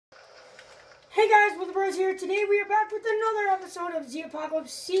Hey guys, Will the Bros here. Today we are back with another episode of The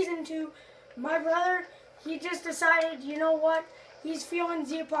Apocalypse Season 2. My brother, he just decided, you know what? He's feeling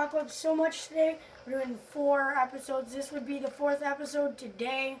The Apocalypse so much today. We're doing 4 episodes. This would be the 4th episode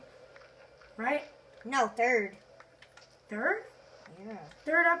today. Right? No, third. Third? Yeah.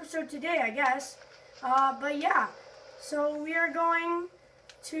 3rd episode today, I guess. But yeah. So we are going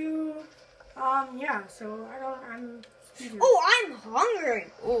to, yeah. So I'm... Oh, I'm hungry.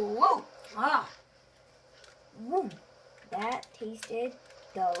 Oh, whoa. Ah. Woo. That tasted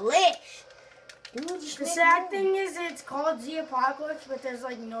delish. Dude, The sad thing is it's called The Apocalypse, but there's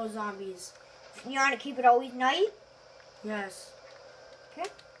like no zombies. You want to keep it always night? Yes. Okay.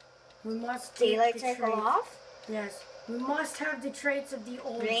 We must Daylight cycle off? Yes. We must have the traits of the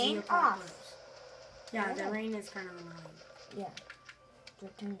old Rain The Apocalypse. off. Yeah, Yeah. the rain is kind of annoying. Yeah.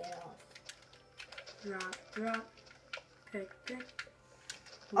 Just turn that off. Drop. Pick.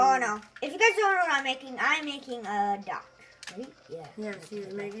 Oh no. If you guys don't know what I'm making a duck. Right? Yeah. Yes,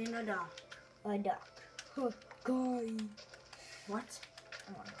 he's making a duck. A duck. Guy. What?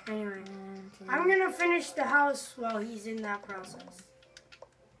 Oh. Anyway, I'm gonna finish the house while he's in that process.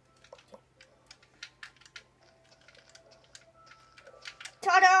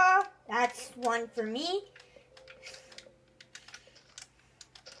 Ta-da! That's one for me.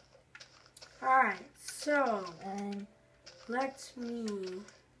 Alright, so And let me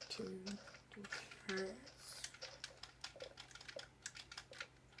two. first.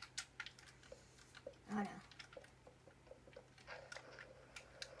 Oh no.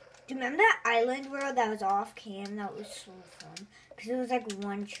 Do you remember that island world that was off cam? That was so fun. Because it was like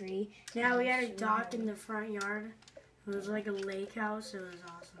one tree. Yeah, we had a dock in the front yard. It was like a lake house. It was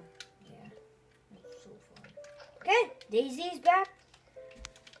awesome. Yeah. It was so fun. Okay, Daisy's back.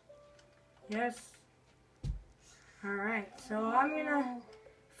 Yes. Alright, so I'm gonna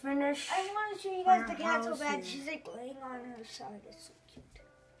finish. I want to show you guys our the cat so house bad. here. She's like laying on her side. It's so cute.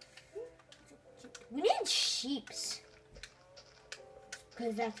 So cute. We need sheeps.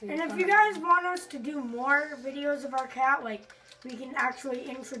 Because that's really And if fun. you guys want us to do more videos of our cat, like we can actually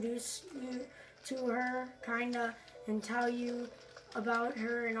introduce you to her, kinda, and tell you about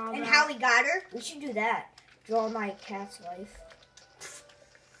her and all And that. how we got her, we should do that. Draw my cat's life.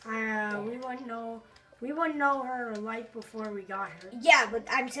 We wouldn't know her life before we got her. Yeah, but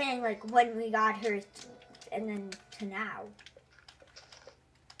I'm saying like when we got her and then to now.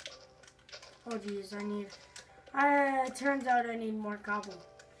 Oh jeez, it turns out I need more cobble.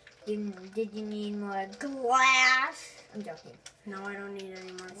 Did you need more glass? I'm joking. No, I don't need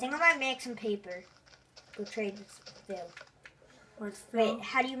any more. I think I might make some paper. Go trade with Phil. What's Phil? Wait,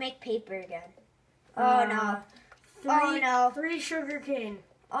 how do you make paper again? Oh no. 3, Oh no. 3 sugar cane.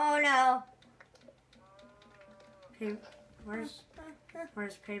 Oh no. Okay,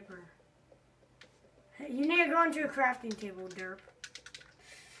 where's paper? Hey, you need to go into a crafting table, derp.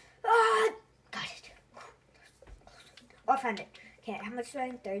 Ah, got it. Oh, I found it. Okay, how much do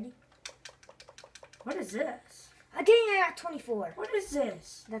I need? 30? What is this? I think I got 24. What is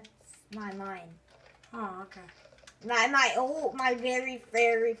this? That's mine. Oh, okay. My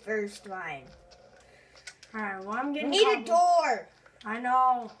very first mine. Alright, well I'm We getting need a cobble. door. I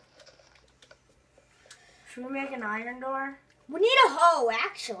know. Should we make an iron door? We need a hoe,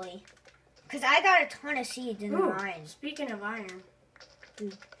 actually. Because I got a ton of seeds in the Ooh, mine. speaking of iron.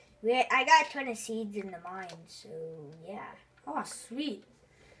 I got a ton of seeds in the mine, so yeah. Oh, sweet.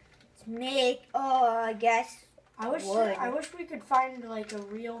 Let's make, I guess, I wish wood. we could find like a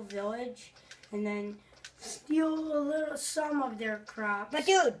real village and then steal some of their crops. But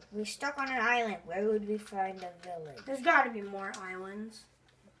dude, we're stuck on an island. Where would we find a village? There's got to be more islands.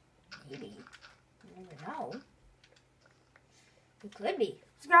 Maybe. You never know. It could be.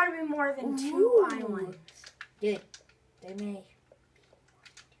 There's got to be more than 2 Ooh. islands. Dude, they may.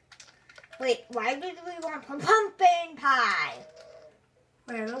 Wait, why did we want pumpkin pie?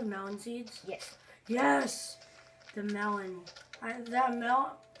 Wait, are those melon seeds? Yes. Yes, the melon.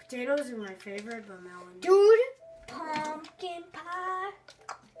 Potatoes are my favorite, but melon. Dude, pumpkin pie.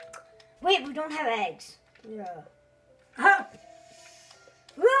 Wait, we don't have eggs. Yeah. Ah!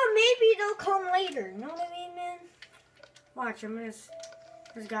 Well, maybe they'll come later. You know what I mean, man? Watch,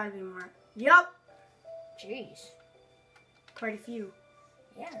 there's got to be more. Yup, Jeez. quite a few.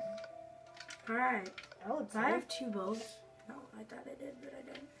 Yeah. All right. Oh, Do I have 2 bows? No, I thought I did, but I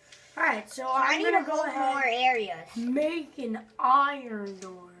didn't. All right, so I I'm need gonna to go go ahead more areas. make an iron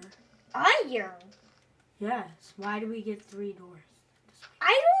door. Iron? Yes. Why do we get 3 doors?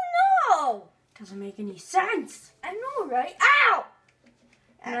 I don't know. Doesn't make any sense. I know, right? Ow!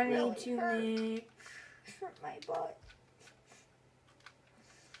 I That need really to hurt. make Hurt my butt.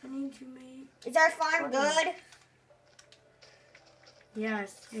 I need to make... Is our farm good?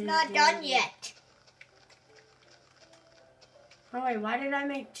 Yes. It's not done yet. Oh wait, why did I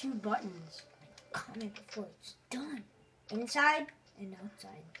make 2 buttons? Comment before it's done. Inside and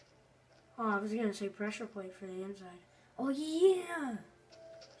outside. Oh, I was gonna say pressure plate for the inside. Oh yeah.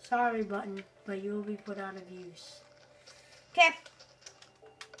 Sorry, button, but you will be put out of use. Okay.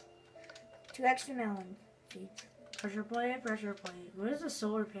 2 extra melon seeds. Pressure plate, pressure plate. What does a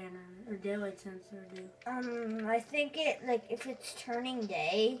solar panel or daylight sensor do? I think it, like, if it's turning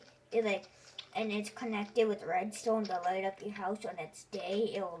day, it, like, and it's connected with redstone to light up your house. When it's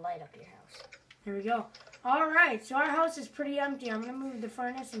day, it will light up your house. There we go. All right, so our house is pretty empty. I'm gonna move the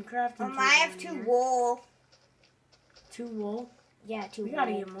furnace and crafting table. I have 2 wool. 2 wool? Yeah, 2 We wool.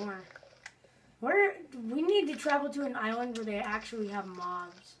 gotta get more. We need to travel to an island where they actually have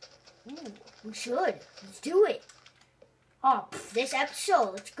mobs. Ooh, we should. Let's do it. Oh, This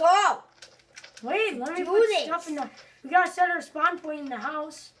episode. Let's go. wait, let me Do put this. stuff in the... We gotta set our spawn point in the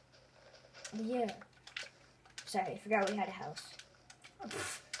house. Yeah. Sorry, I forgot we had a house.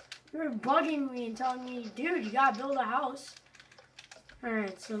 You were bugging me and telling me, dude, you gotta build a house.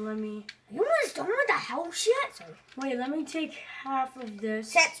 Alright, so let me... Are you almost done with the house yet? Sorry. Wait, let me take half of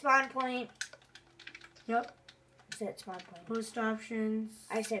this. Set spawn point. Yep. Set spawn point. Post options.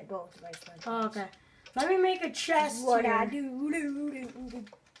 I said both. Right spawn points. Oh, okay. Let me make a chest What here. I do.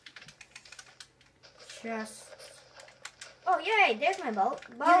 Chest. Oh yay! There's my boat.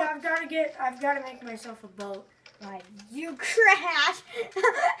 Dude, Boat. I've gotta make myself a boat. Why you crash?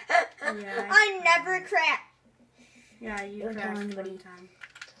 Yeah, I never crash. Yeah, you Don't tell crashed anybody. one time.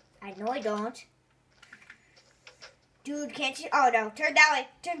 I know I don't. Dude, can't you? Oh no! Turn that way.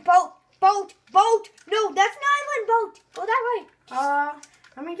 Turn boat. Boat. Boat. No, that's an island boat. Go that way.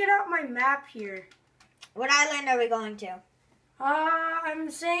 Let me get out my map here. What island are we going to? I'm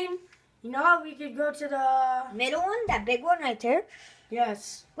saying, you know how we could go to the... Middle one? That big one right there?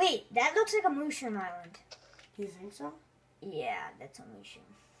 Yes. Wait, that looks like a mushroom island. Do you think so? Yeah, that's a mushroom.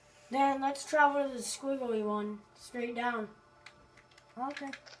 Then let's travel to the squiggly one, straight down. Okay.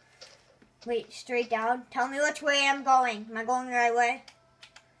 Wait, straight down? Tell me which way I'm going. Am I going the right way?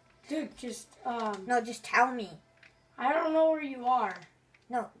 Dude, just, No, just tell me. I don't know where you are.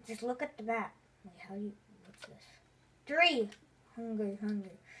 No, just look at the map. Wait, what's this? 3. Hungry.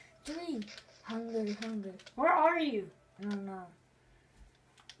 3. Hungry. Where are you? I don't know.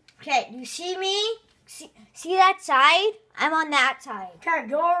 Okay, you see me? See that side? I'm on that side. Okay,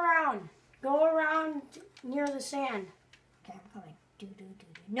 go around. Go around near the sand. Okay, I'm coming. Do.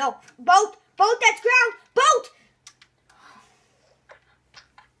 No, boat! Boat, that's ground! Boat!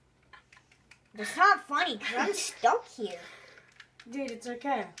 That's not funny, because I'm stuck here. Dude, it's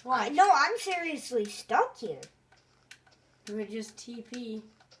okay. Why? No, I'm seriously stuck here. You would just TP.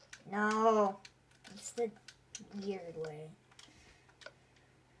 No, it's the weird way.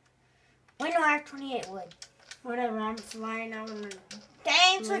 Wait, no, I have 28 wood. Whatever, I'm flying out in the...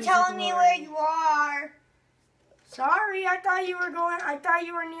 Thanks for Lazy telling me boy. where you are. Sorry, I thought you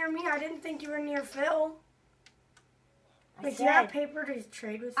were near me. I didn't think you were near Phil. Wait, do you have paper to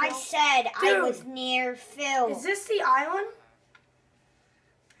trade with Phil? I said I Dude. was near Phil. Is this the island?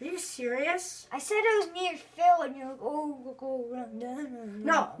 Are you serious? I said I was near Phil, and you're like, oh, we'll go around.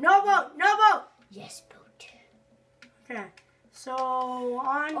 No boat. Yes, boat. Okay, so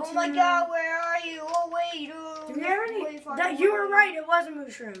on Oh to... my God, where are you? Oh wait, Do we have any... You were right, it was a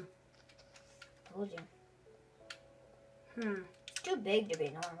mushroom. Told you. Hmm. It's too big to be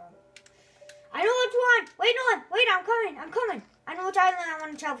normal. I know which one. Wait, I'm coming. I know which island I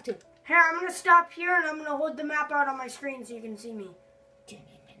want to travel to. Here, I'm gonna stop here and I'm gonna hold the map out on my screen so you can see me.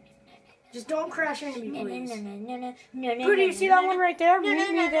 Just don't crash into me, please. Booty, you see that one right there?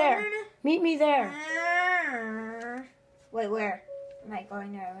 Meet me there. Meet me there. Wait, where? Am I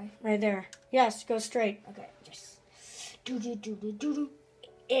going there? Right there. Yes, go straight. Okay, just do.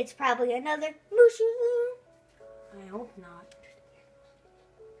 It's probably another mushroom. I hope not.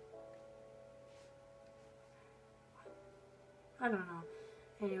 I don't know.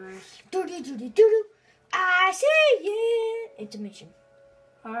 Anyway. Do. I see it. It's a mission.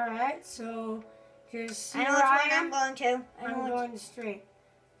 Alright, so just see I know where which one am. I'm going to. I'm going straight.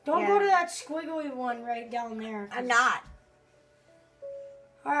 Don't Yeah. go to that squiggly one right down there. I'm not.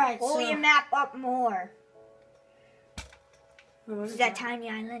 Alright, Pull so... your map up more. What Is is that tiny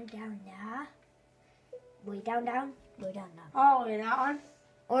island down there? Way down. Oh, yeah, that one?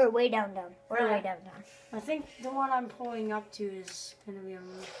 Or way down. Or Yeah. way down. I think the one I'm pulling up to is going to be a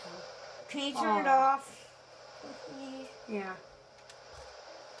move. Can you turn it off? Yeah.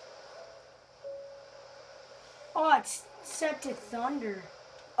 Oh, it's set to thunder.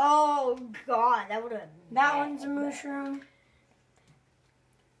 Oh God, that would have. That one's a mushroom.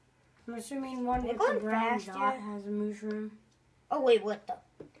 I'm assuming one with the brown dot has a mushroom. Oh wait, what the?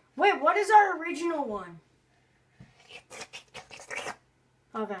 Wait, what is our original one?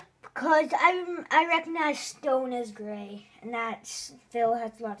 Okay. Because I recognize stone as gray, and that's Phil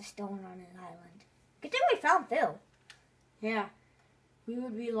has a lot of stone on his island. Good thing we found Phil. Yeah. We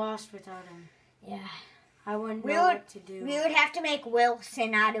would be lost without him. Yeah. I wouldn't know what to do. We would have to make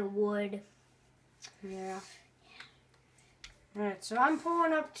Wilson out of wood. Yeah. Alright, so I'm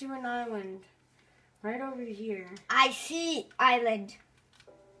pulling up to an island. Right over here. I see island.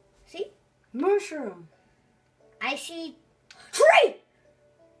 See? Mushroom. I see tree!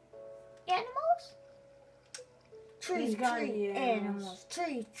 Animals? Tree, animals.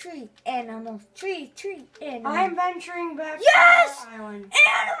 Tree, animals. Tree, animals. I'm venturing back to our island.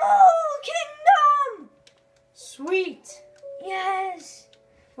 Animal Kingdom! Sweet. Yes.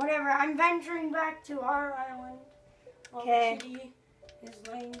 Whatever, I'm venturing back to our island. Okay. Kitty is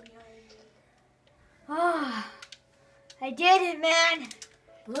laying behind me. Ah, I did it, man.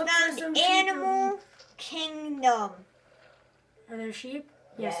 Look Found for some Animal Kingdom. Are there sheep?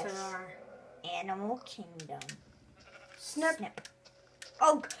 Yes, Yes. there are. Animal Kingdom. Snip.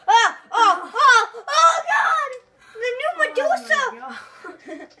 Oh, God! The new Medusa! Oh my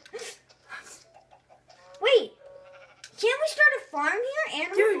God. Wait, can't we start a farm here?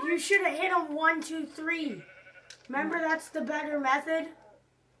 Animal Dude, farm? you should have hit them 1, 2, 3. Remember, that's the better method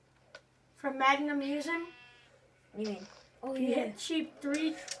from Magnum using. What do you mean? Oh, You yeah. hit sheep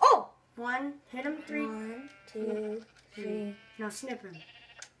 3. Oh! 1, hit him 3. 1, 2, 3. Now snip him.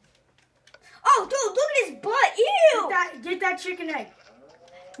 Oh, dude, look at his butt. Ew! Get that chicken egg.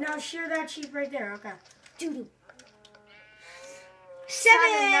 Now shear that sheep right there. Okay. Dude. 7.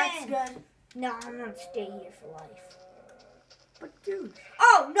 7. That's good. No, I'm gonna stay here for life. But dude.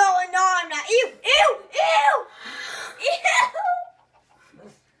 Oh, no, I'm not. Ew!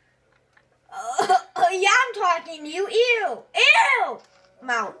 Yeah, I'm talking to you. Ew! I'm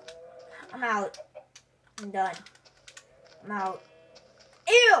out. I'm done. I'm out.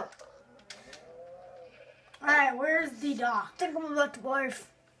 Ew! Alright, where's the dock? I think I'm about to barf.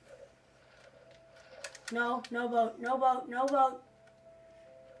 No boat.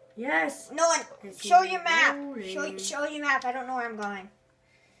 Yes. No one. It's Show your map. rolling. Show your map. I don't know where I'm going.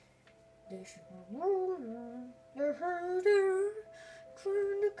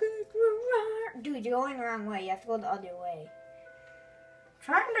 Dude, you're going the wrong way. You have to go the other way.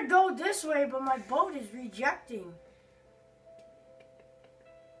 Trying to go this way, but my boat is rejecting.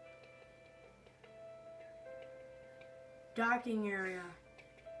 Docking area.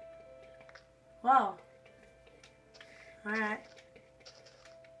 Wow. Alright.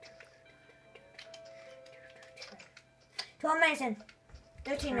 12 minutes in.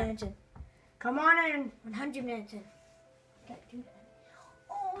 13 minutes in. Come on in. 100 minutes in.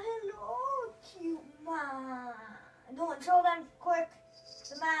 Oh, hello, cute mom. Don't show them quick.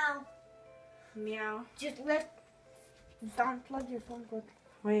 The mouth. Meow. Just let. Unplug your phone quick.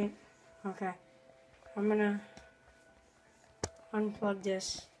 Wait. Okay. I'm gonna unplug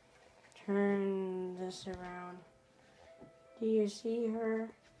this. Turn this around. Do you see her?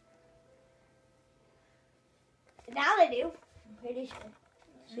 Now they do. I'm pretty sure.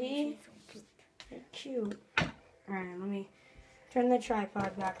 See? They're cute. Alright, let me turn the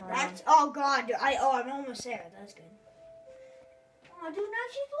tripod back around. That's, oh God, I'm almost there. That's good. Oh, dude, now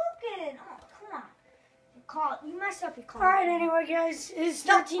she's looking. Oh, come on. You messed up your call. Alright, anyway, guys, it's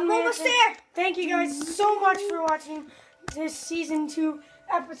 13 I'm minutes. almost there. Thank you guys so much for watching this season 2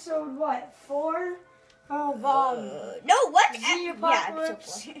 episode, 4 of No, what? The Yeah,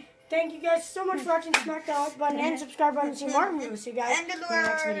 Apocalypse. Thank you guys so much for watching. Smack the like button and subscribe button to see more. We'll see you guys in the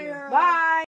next video. Bye.